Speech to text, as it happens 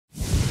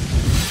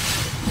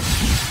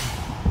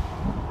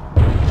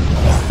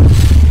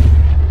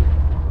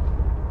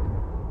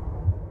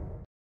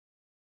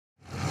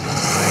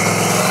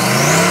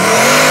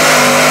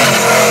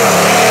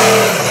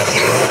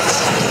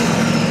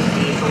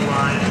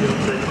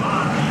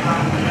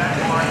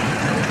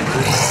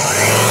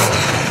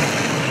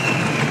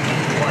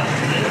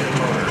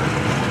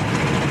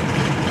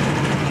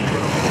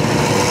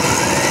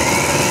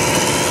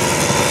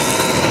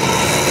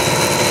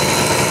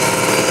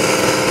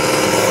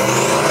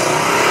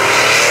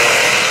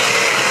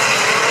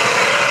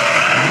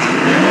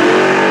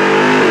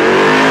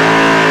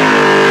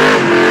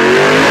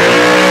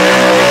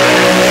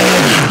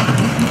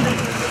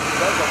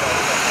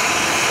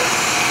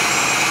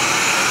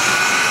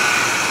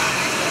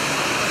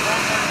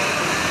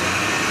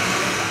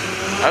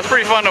That's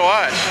pretty fun to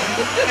watch.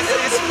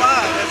 It's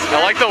fun.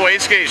 I like the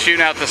wastegate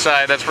shooting out the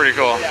side. That's pretty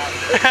cool. Yeah.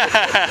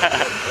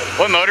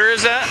 What motor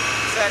is that?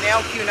 It's an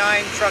LQ9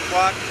 truck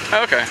block.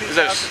 Okay. Is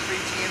that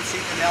 2003 GMC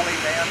Denali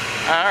van.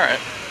 all right?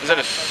 Is that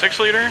a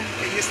 6-liter?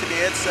 It used to be.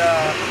 It's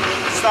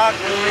stock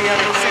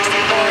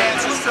 364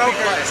 inch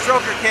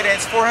stroker kit.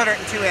 It's 402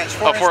 inch.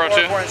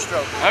 402? 4-inch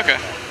stroke. Okay.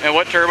 And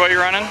what turbo are you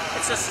running?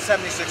 It's just a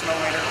 76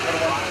 millimeter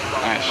little one.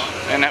 Nice.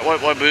 And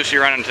what boost are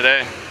you running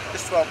today?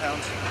 Just 12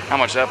 pounds. How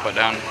much did that put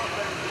down?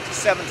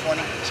 720.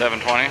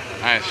 720.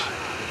 Nice.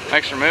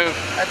 Thanks for move.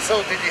 And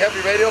so, did you have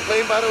your radio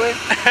playing, by the way?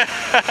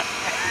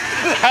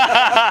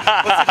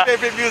 What's your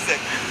favorite music?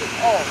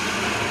 Oh,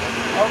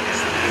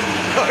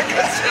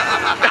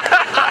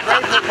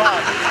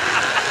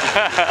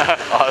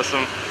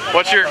 Awesome.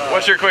 What's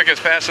your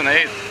quickest pass in the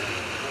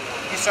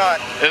 8th? you saw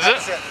it. Is it?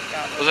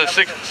 Yeah. Was it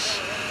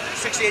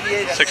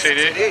 688.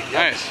 688?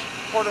 Nice.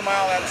 Quarter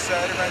mile. That's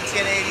it runs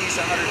 1080s,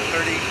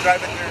 130.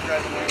 Driving there,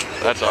 driving there.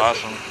 That's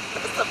awesome.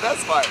 That's the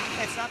best part.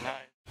 It's not.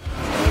 Nice.